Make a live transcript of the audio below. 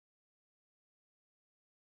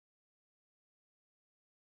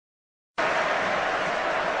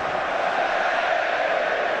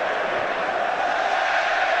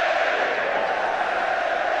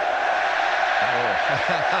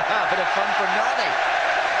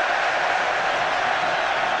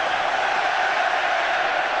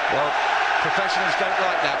professionals don't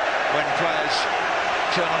like that when players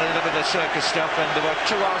turn on a little bit of circus stuff, and there were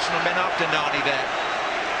two Arsenal men after Nani there.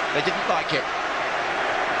 They didn't like it.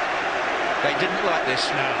 They didn't like this.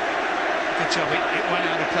 No. Good job. It went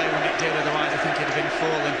out of play when it did, otherwise I think it'd have been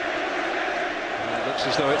falling. It looks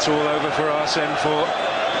as though it's all over for Arsene for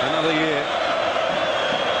another year.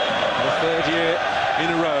 The third year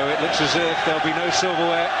in a row. It looks as if there'll be no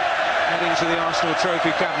silverware heading to the Arsenal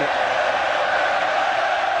trophy cabinet.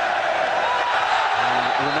 And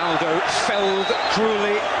Ronaldo felled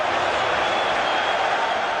cruelly.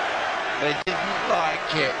 They didn't like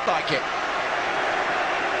it.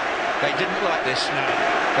 They didn't like this. No.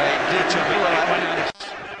 They didn't like this.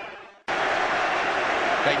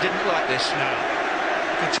 They didn't like this. No.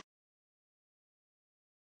 Good job.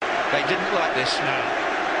 They didn't like this. No.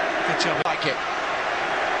 Good job. Like it.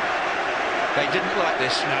 They didn't like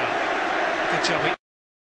this. No. Good job.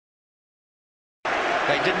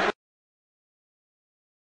 They didn't